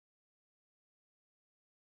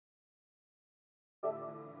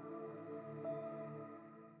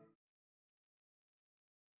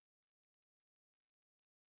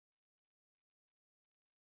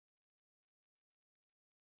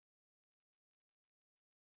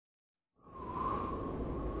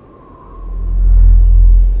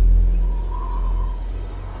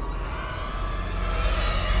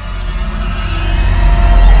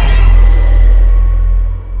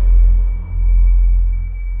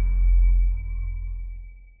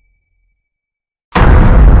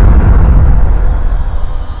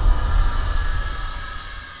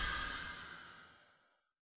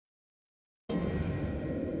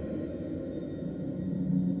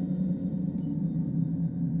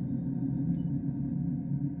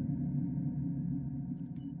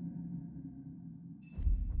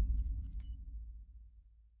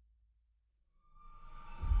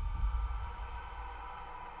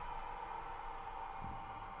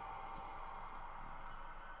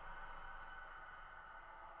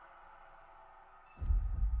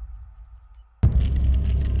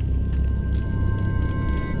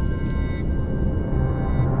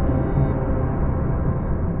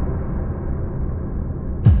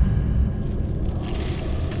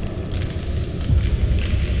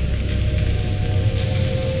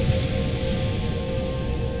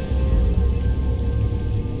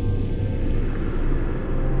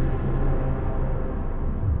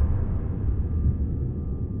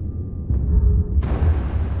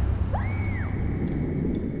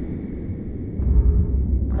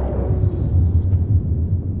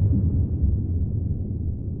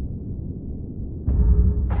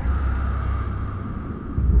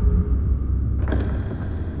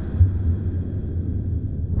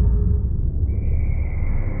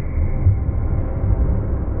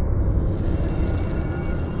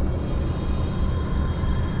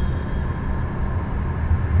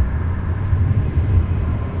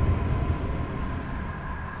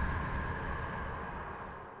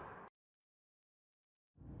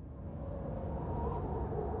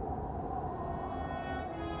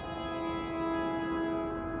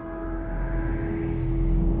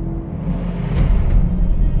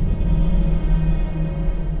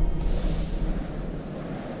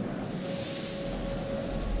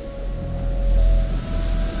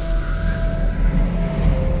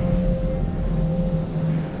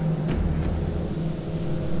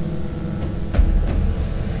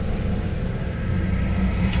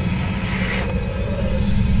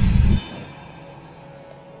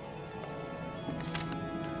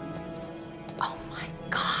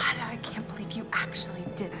actually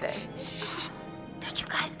did this. Don't you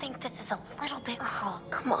guys think this is a little bit cruel?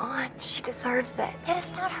 Come on, she deserves it. It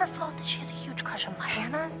is not her fault that she has a huge crush on Mike.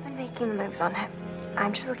 Hannah's been making the moves on him.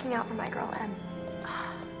 I'm just looking out for my girl, Em.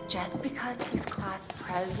 Just because he's class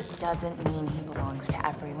prez doesn't mean he belongs to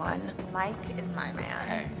everyone. Mike is my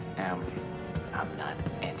man. Hey, I'm not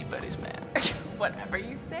anybody's man. Whatever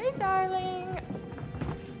you say, darling.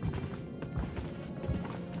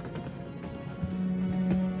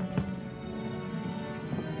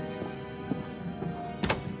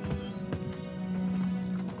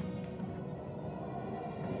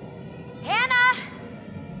 Hannah!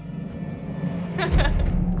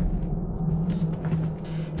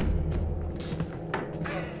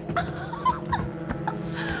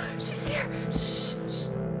 She's here. Shh, shh.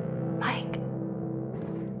 Mike.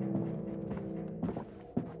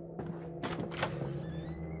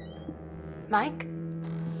 Mike?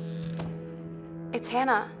 It's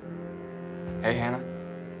Hannah. Hey, Hannah.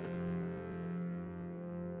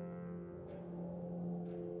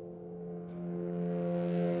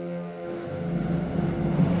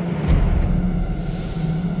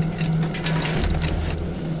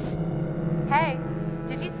 Hey,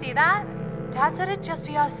 did you see that? Dad said it'd just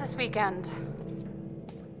be us this weekend.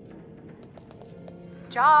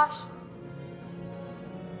 Josh.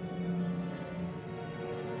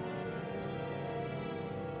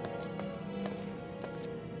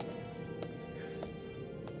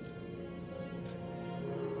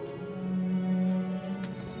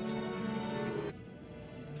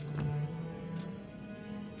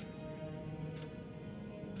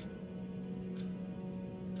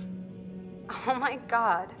 Oh my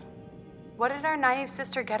God. What did our naive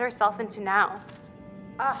sister get herself into now?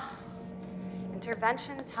 Ugh.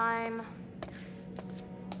 Intervention time.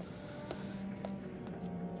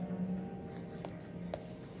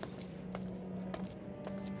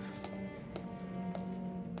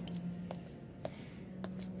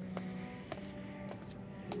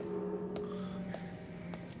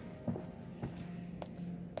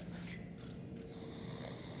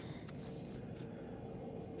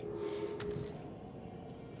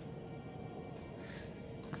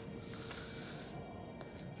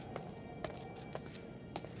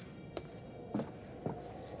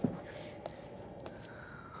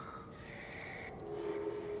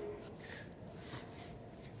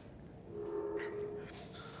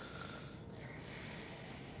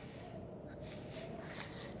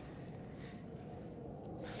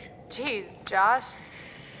 Jeez, Josh.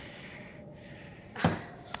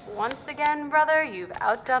 Once again, brother, you've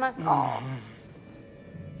outdone us all.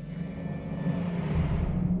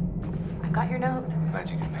 I got your note. Glad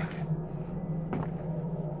you could make it.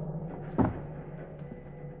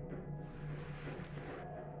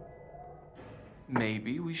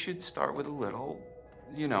 Maybe we should start with a little,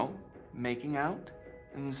 making out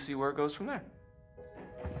and see where it goes from there.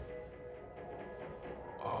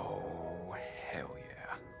 Oh, hell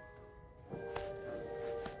yeah.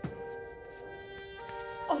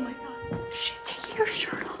 Oh my God. She's taking her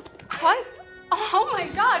shirt off. What? Oh my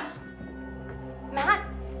God. Matt,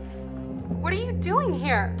 what are you doing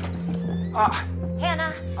here?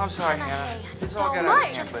 Hannah. I'm sorry, Hannah. Hannah. Hey, This all don't got out of mind.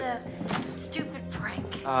 hand, Just but- a stupid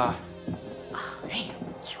prank. Hey,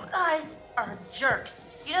 You guys are jerks.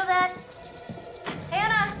 You know that?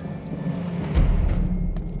 Hannah!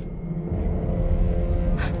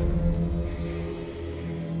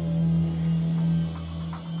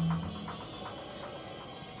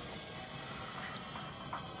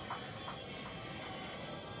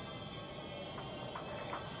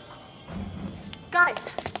 Guys,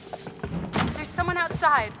 there's someone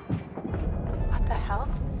outside. What the hell?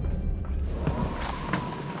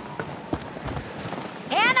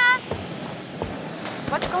 Hannah!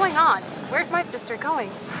 What's going on? Where's my sister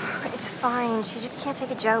going? It's fine. She just can't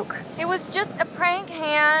take a joke. It was just a prank,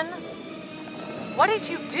 Han. What did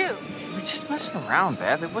you do? we're just messing around,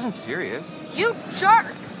 Beth. It wasn't serious. You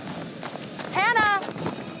jerks! Hannah!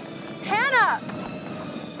 Hannah!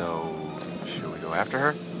 So, should we go after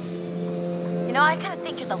her? You know, I kind of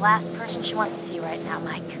think you're the last person she wants to see right now,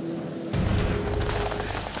 Mike.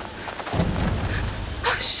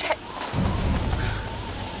 Oh, shit.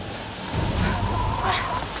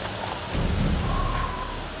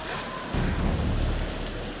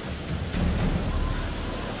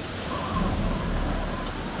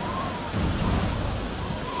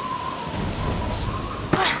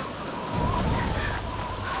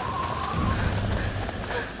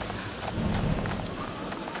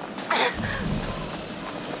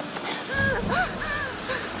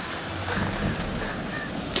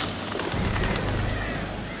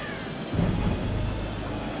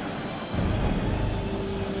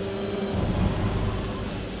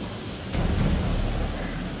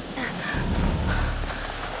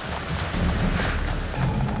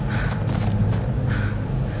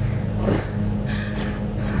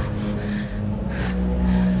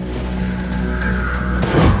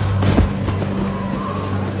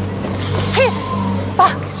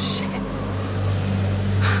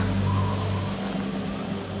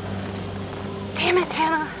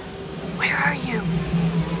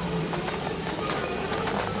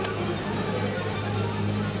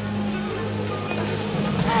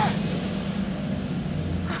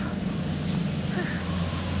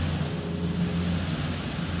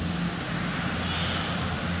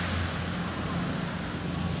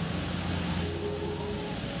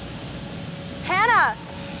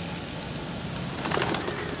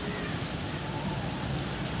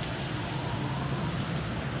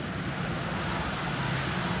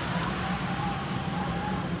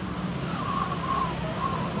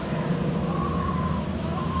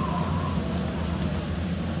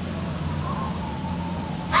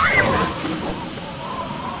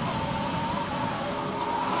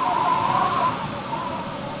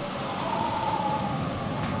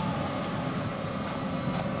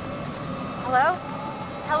 Hello?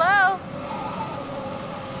 Hello?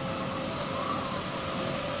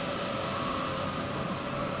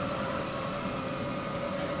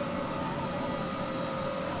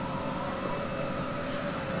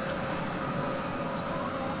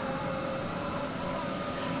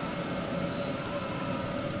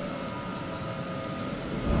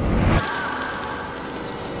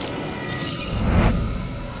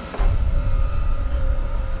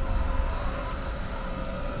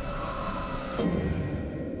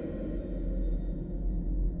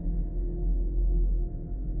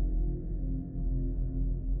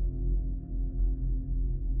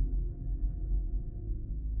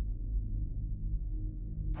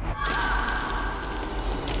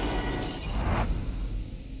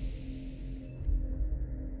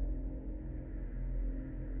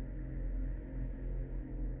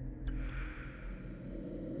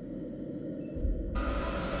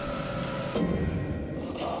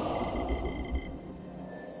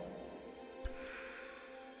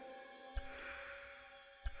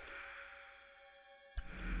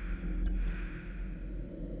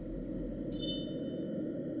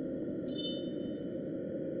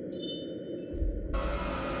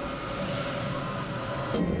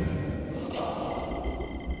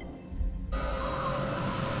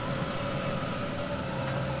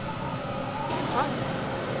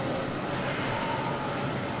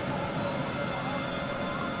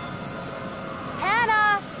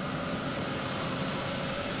 Hannah!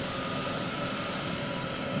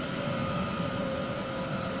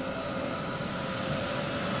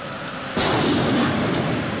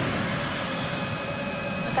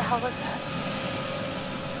 What the hell was that?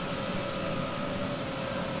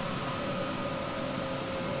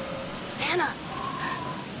 Hannah!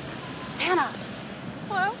 Hannah!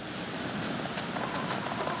 Hello?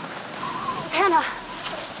 Hannah!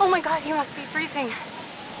 Oh my god, you must be freezing.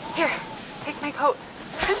 Here, take my coat.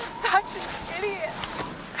 I'm such an idiot.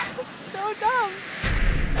 I'm so dumb.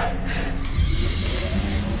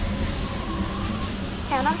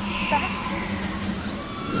 Hannah, back.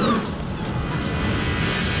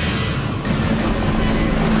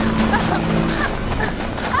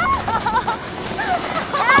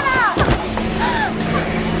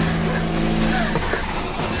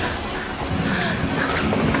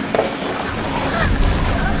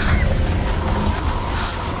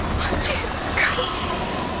 Jesus Christ.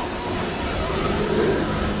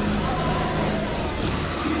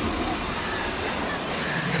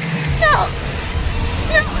 No!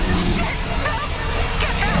 No! Shit! No!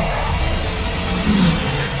 Get out!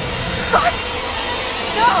 Fuck!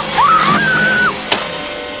 No! Ah!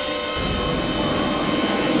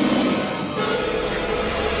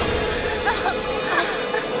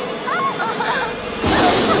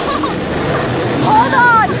 Hold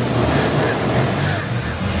on!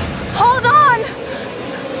 Hold on!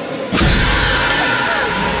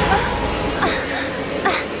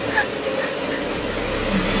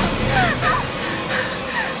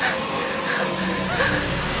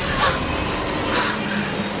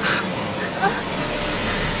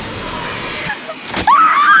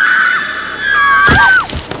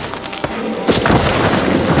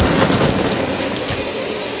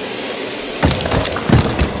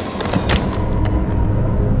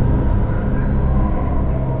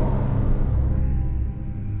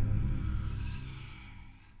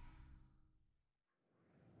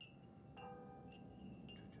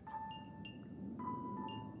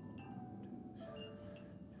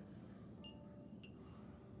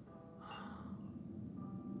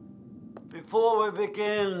 Before we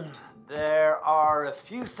begin, there are a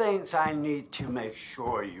few things I need to make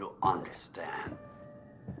sure you understand.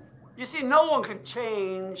 You see, no one can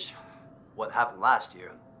change what happened last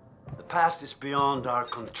year. The past is beyond our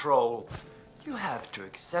control. You have to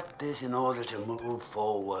accept this in order to move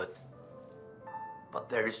forward. But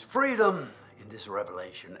there is freedom in this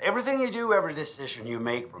revelation. Everything you do, every decision you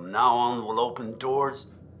make from now on will open doors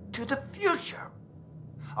to the future.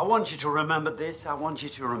 I want you to remember this. I want you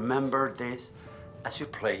to remember this as you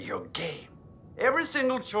play your game. Every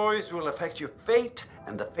single choice will affect your fate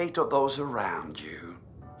and the fate of those around you.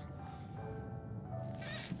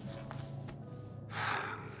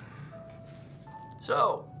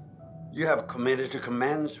 So, you have committed to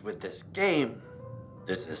commence with this game.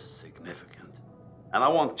 This is significant, and I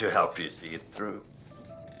want to help you see it through.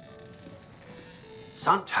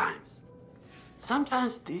 Sometimes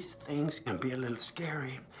these things can be a little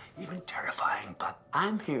scary, even terrifying, but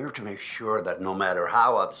I'm here to make sure that no matter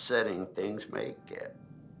how upsetting things may get,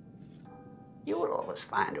 you will always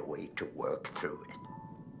find a way to work through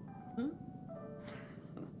it.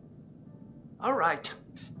 All right.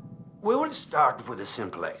 We will start with a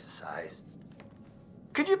simple exercise.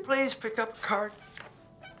 Could you please pick up a card?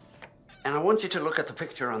 And I want you to look at the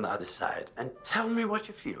picture on the other side and tell me what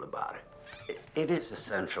you feel about it. It is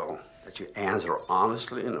essential that you answer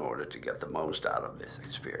honestly in order to get the most out of this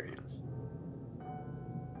experience.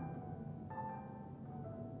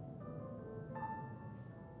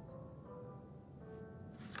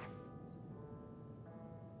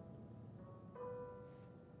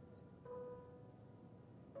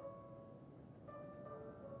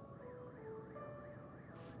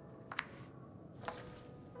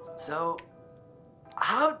 So,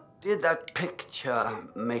 how did that picture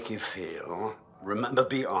make you feel? Remember,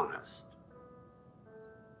 be honest.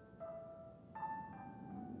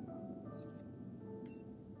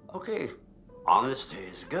 Okay, honesty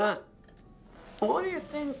is good. What do you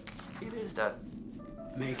think it is that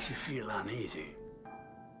makes you feel uneasy?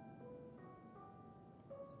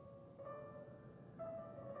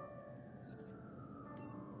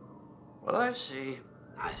 Well, I see.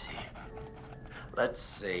 Let's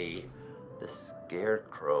say the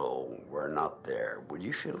scarecrow were not there. Would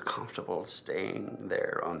you feel comfortable staying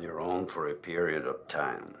there on your own for a period of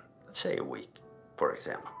time? Let's say a week, for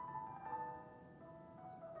example.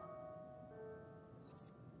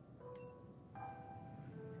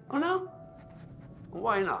 Oh, no?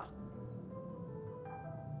 Why not?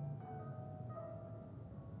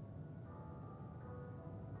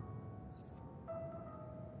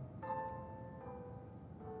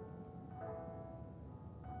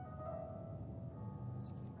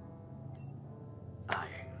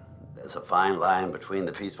 There's a fine line between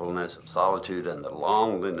the peacefulness of solitude and the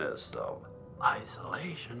loneliness of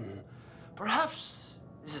isolation. Perhaps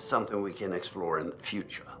this is something we can explore in the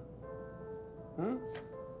future.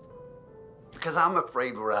 Because I'm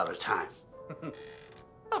afraid we're out of time.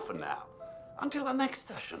 Not for now. Until our next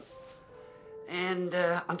session. And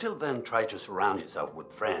until then, try to surround yourself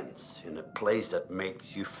with friends in a place that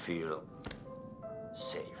makes you feel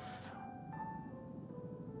safe.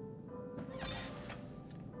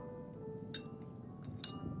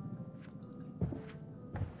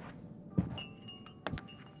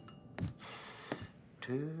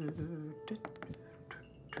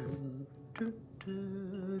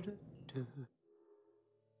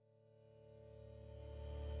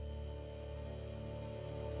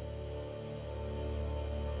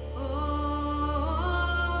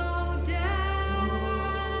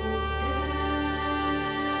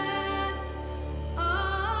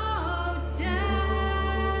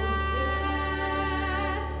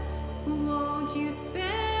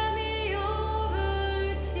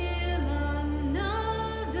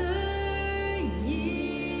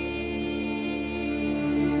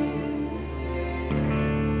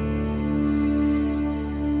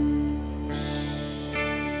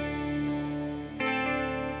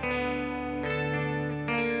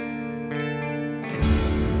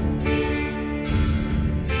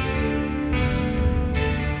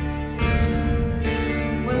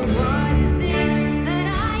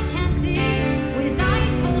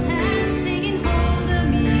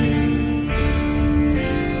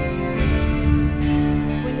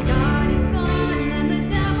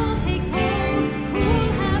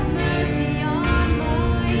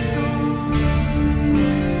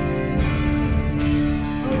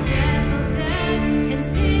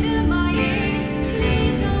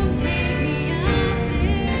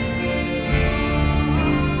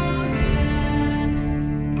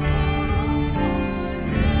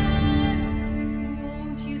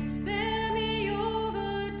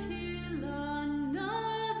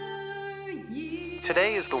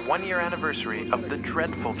 Today is the one-year anniversary of the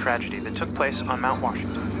dreadful tragedy that took place on Mount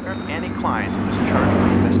Washington. Annie Klein was in charge of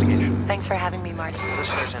the investigation. Thanks for having me, Marty.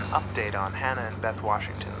 Listeners, an update on Hannah and Beth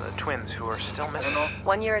Washington, the twins who are still missing.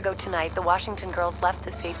 1 year ago tonight, the Washington girls left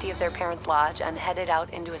the safety of their parents' lodge and headed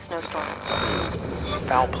out into a snowstorm.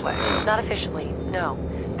 Foul play. Not officially, no.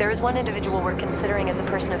 There is one individual we're considering as a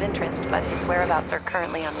person of interest, but his whereabouts are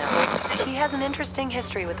currently unknown. He has an interesting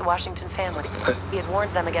history with the Washington family. He had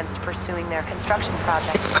warned them against pursuing their construction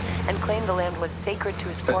project and claimed the land was sacred to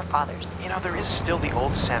his forefathers. You know, there is still the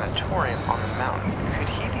old sanatorium on the mountain. Could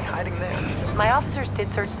he be hiding there? My officers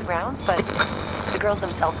did search the grounds, but the girls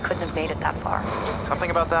themselves couldn't have made it that far. Something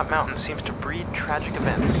about that mountain seems to breed tragic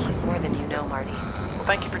events. More than you know, Marty. Well,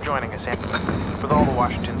 thank you for joining us, Annie. With all the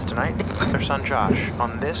Washingtons tonight, their son Josh,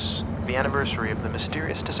 on this, the anniversary of the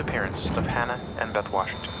mysterious disappearance of Hannah and Beth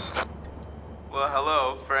Washington. Well,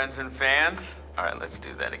 hello, friends and fans. All right, let's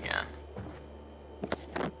do that again.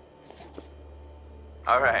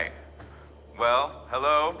 All right. Well,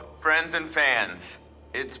 hello, friends and fans.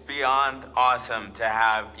 It's beyond awesome to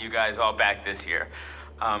have you guys all back this year.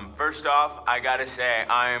 First off, I gotta say,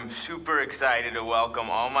 I am super excited to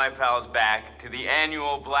welcome all my pals back to the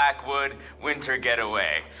annual Blackwood Winter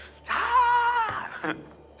Getaway. Ah!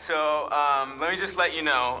 So, let me just let you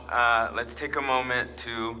know, let's take a moment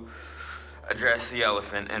to address the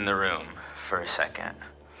elephant in the room for a second.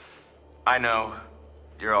 I know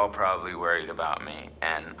you're all probably worried about me,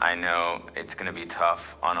 and I know it's gonna be tough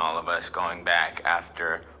on all of us going back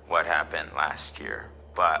after what happened last year,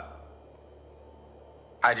 but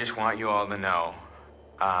I just want you all to know,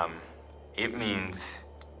 it means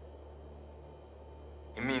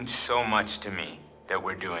so much to me that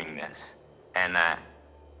we're doing this, and I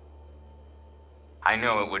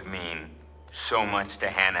know it would mean so much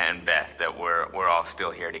to Hannah and Beth that we're all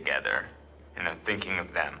still here together, and I'm thinking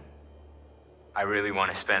of them. I really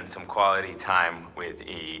want to spend some quality time with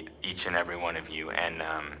each and every one of you, and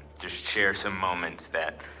just share some moments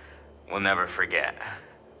that we'll never forget,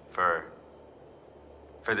 for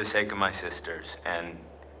the sake of my sisters, and,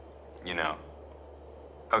 you know.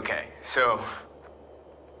 Okay, so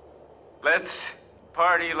let's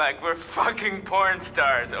party like we're fucking porn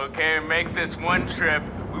stars, okay? Make this one trip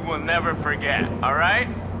we will never forget, all right?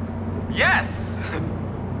 Yes!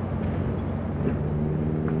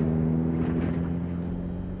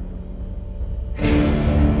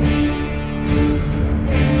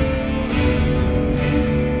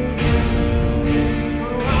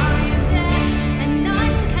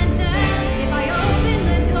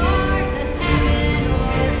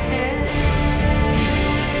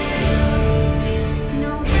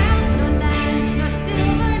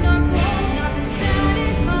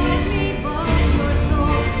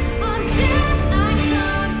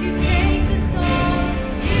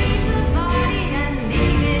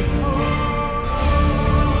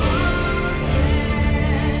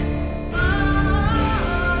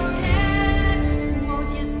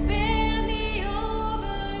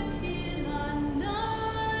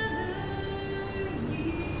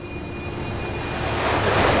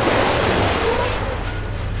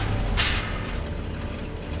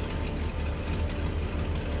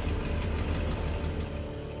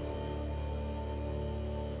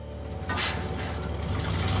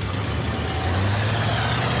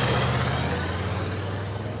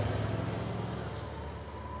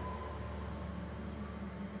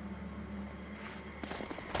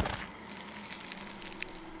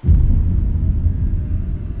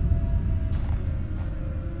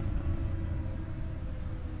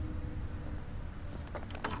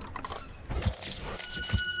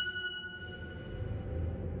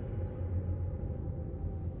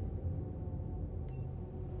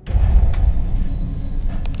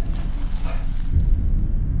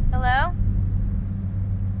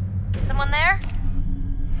 Someone there?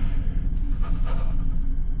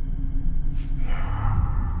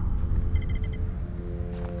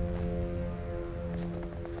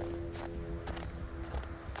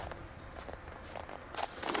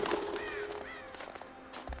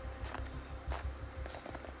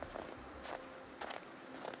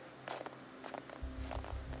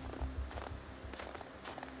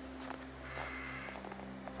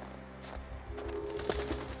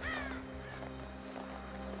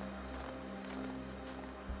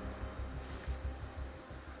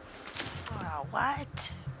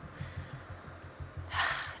 What?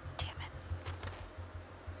 Damn it.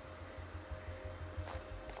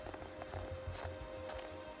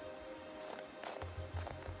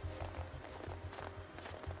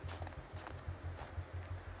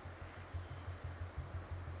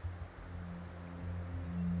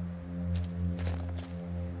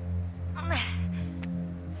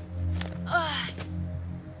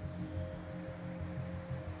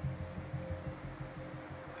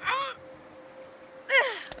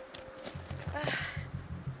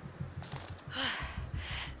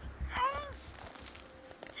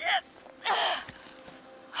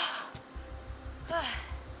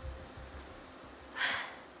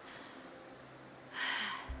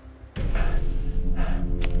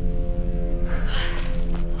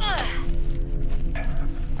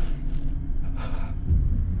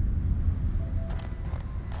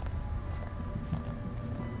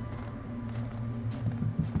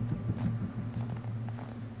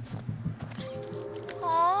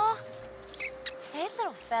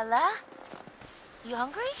 Bella? You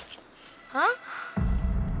hungry? Huh?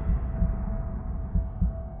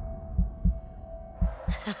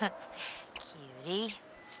 Cutie.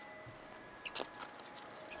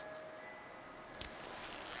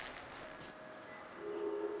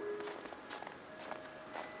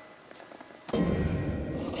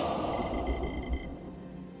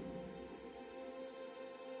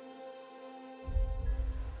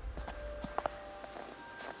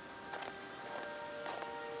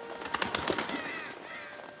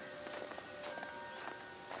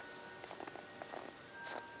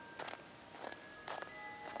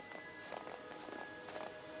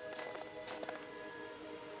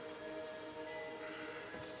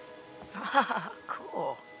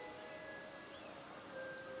 Cool.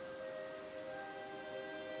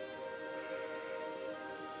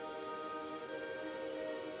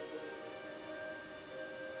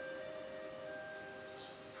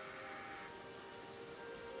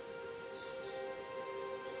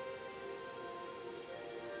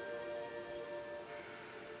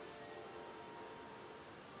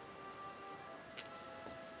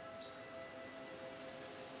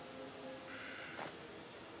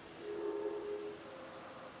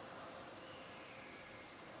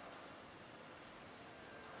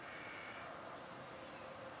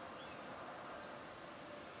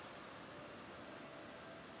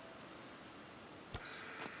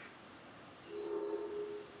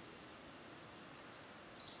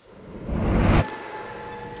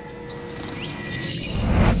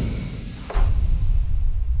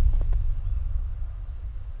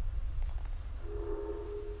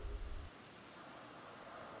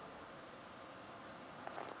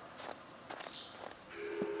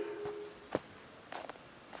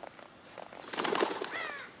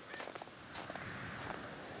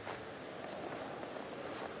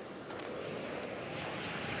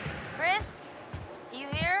 Chris? You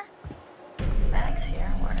here? Bag's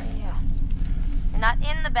here. Where are you? You're not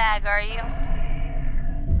in the bag, are you?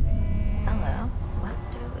 Hello. What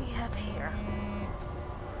do we have here?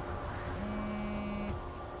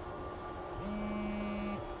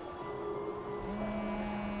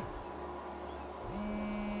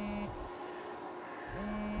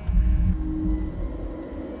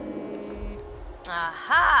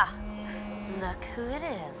 Aha! Look who it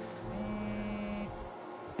is.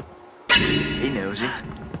 Hey, Nosy.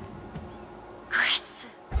 Chris!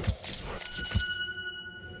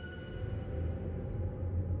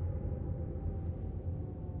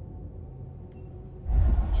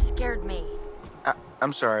 You scared me.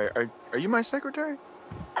 I'm sorry, are you my secretary?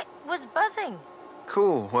 I was buzzing.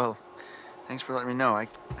 Cool, well, thanks for letting me know. I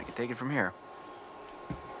can take it from here.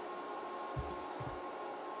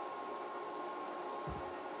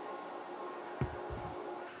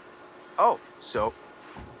 Oh, so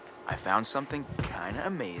I found something kind of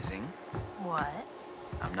amazing. What?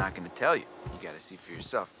 I'm not going to tell you. You got to see for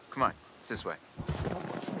yourself. Come on, it's this way.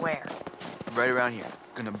 Where? Right around here.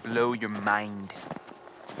 Gonna blow your mind.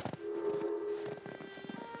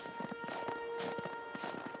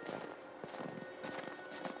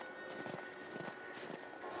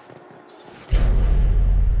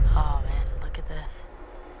 Oh man, look at this.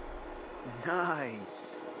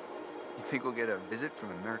 Nice. You think we'll get a visit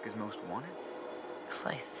from America's Most Wanted? Looks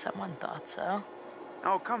like someone thought so.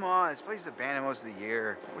 Oh, come on. This place is abandoned most of the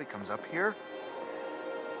year. Nobody comes up here.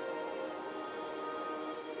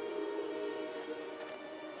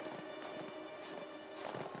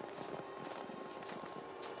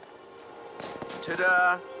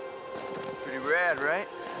 Ta-da! Pretty rad, right?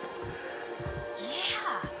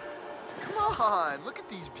 Yeah! Come on, look at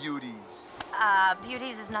these beauties.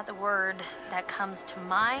 Beauties is not the word that comes to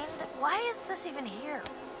mind. Why is this even here?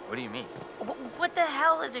 What do you mean? What the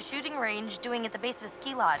hell is a shooting range doing at the base of a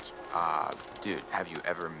ski lodge? Dude, have you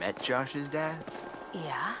ever met Josh's dad?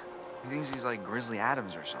 Yeah? He thinks he's like Grizzly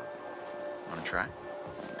Adams or something. Wanna try?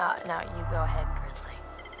 No, you go ahead, Grizzly.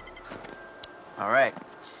 All right,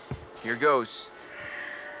 here goes.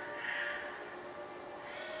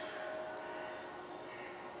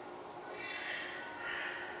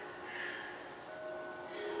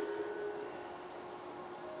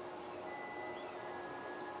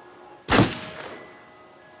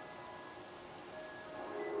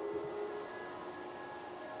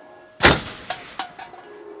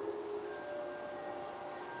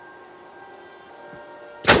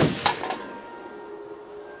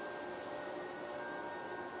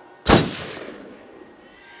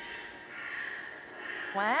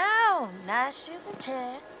 Wow, nice shooting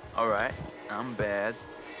ticks. All right, I'm bad.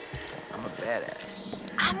 I'm a badass.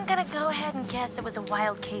 I'm gonna go ahead and guess it was a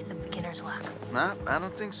wild case of beginner's luck. Nah, I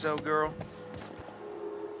don't think so, girl.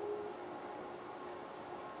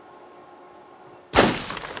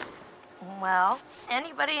 Well,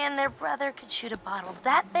 anybody and their brother could shoot a bottle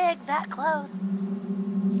that big, that close.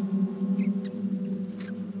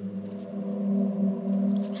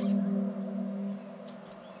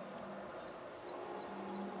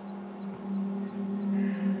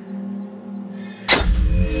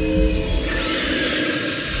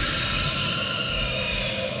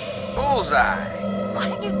 Bullseye! What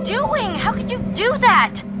are you doing? How could you do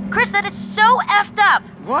that? Chris, that is so effed up.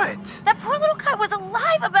 What? That poor little guy was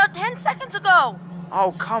alive about 10 seconds ago.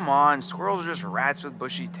 Oh, come on. Squirrels are just rats with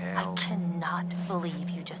bushy I tails. cannot believe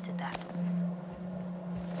you just did that.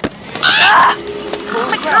 Ah! Oh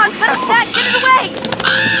my God, what is that? Get it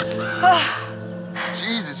away!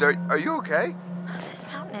 Jesus, are you okay? This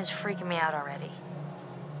mountain is freaking me out already.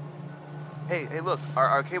 Hey, look,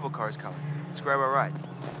 our cable car is coming. Let's grab our ride.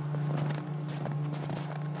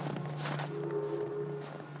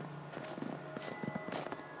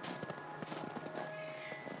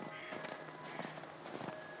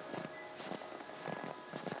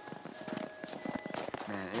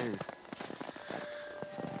 Man, it's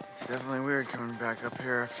definitely weird coming back up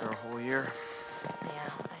here after a whole year. Yeah,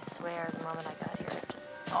 I swear the moment I got here, it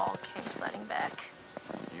just all came flooding back.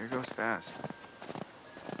 The year goes fast.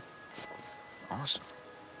 Awesome.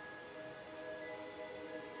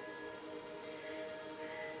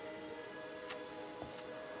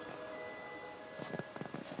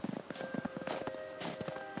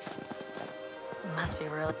 It must be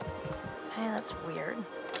really... Hey, that's weird.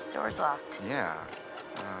 Door's locked. Yeah.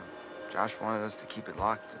 Josh wanted us to keep it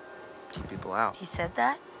locked to keep people out. He said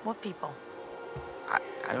that? What people?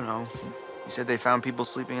 I don't know. He said they found people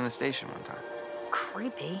sleeping in the station one time. It's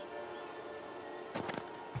creepy.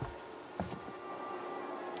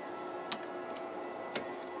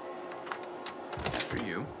 For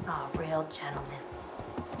you. Oh, real gentleman.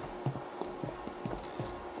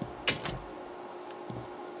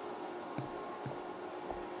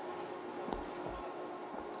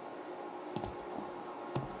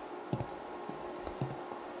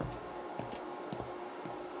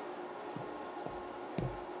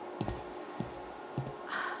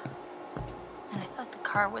 And I thought the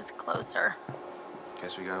car was closer.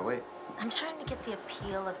 Guess we gotta wait. I'm starting to get the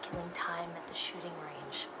appeal of killing time at the shooting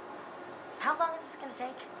range. How long is this gonna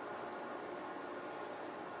take?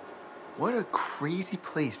 What a crazy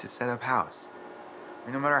place to set up house. I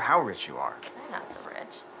mean, no matter how rich you are. They're not so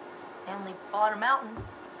rich. They only bought a mountain.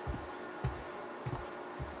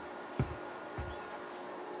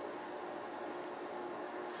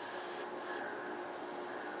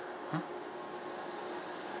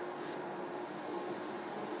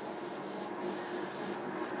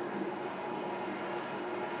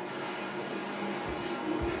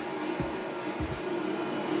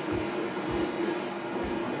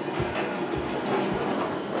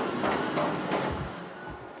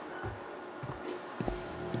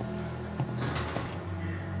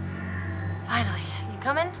 Finally, you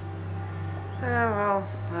coming? Yeah, well,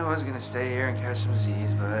 I was gonna stay here and catch some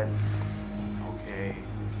Z's, but okay.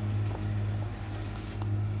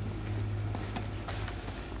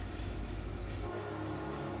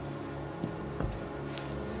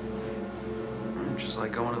 Just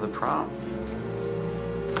like going to the prom.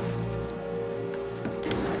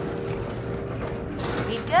 Here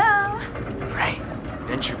we go. Right.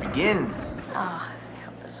 Adventure begins. Oh, I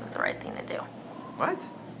hope this was the right thing to do. What?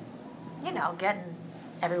 You know, getting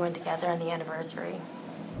everyone together on the anniversary.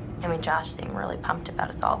 I mean, Josh seemed really pumped about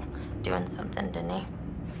us all doing something, didn't he?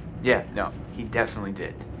 Yeah, no, he definitely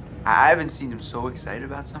did. I haven't seen him so excited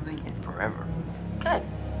about something in forever. Good,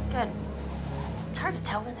 good. It's hard to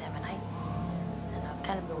tell with him, and I've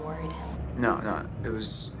kind of been worried. No, it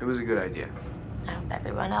was a good idea. I hope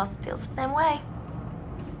everyone else feels the same way.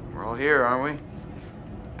 We're all here, aren't we?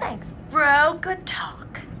 Thanks, bro. Good talk.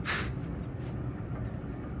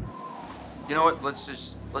 You know what? Let's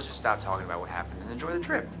just stop talking about what happened and enjoy the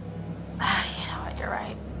trip. You know what? You're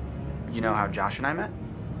right. You know how Josh and I met?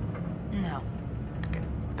 No. Okay,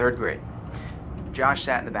 3rd grade. Josh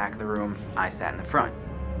sat in the back of the room, I sat in the front.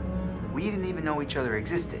 We didn't even know each other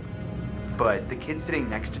existed. But the kid sitting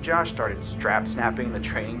next to Josh started strap snapping the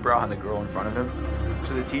training bra on the girl in front of him.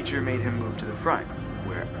 So the teacher made him move to the front,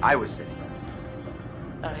 where I was sitting.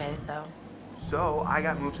 Okay, so? So I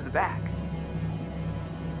got moved to the back.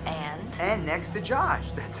 And next to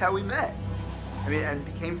Josh. That's how we met. I mean, and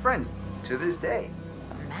became friends to this day.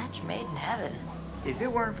 A match made in heaven. If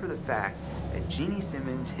it weren't for the fact that Jeannie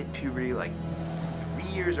Simmons hit puberty like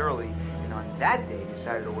 3 years early, and on that day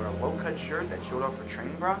decided to wear a low-cut shirt that showed off her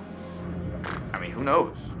training bra, I mean, who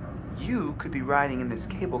knows? You could be riding in this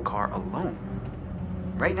cable car alone.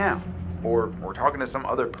 Right now. Or talking to some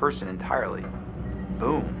other person entirely.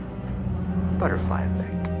 Boom. Butterfly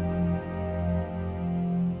effect.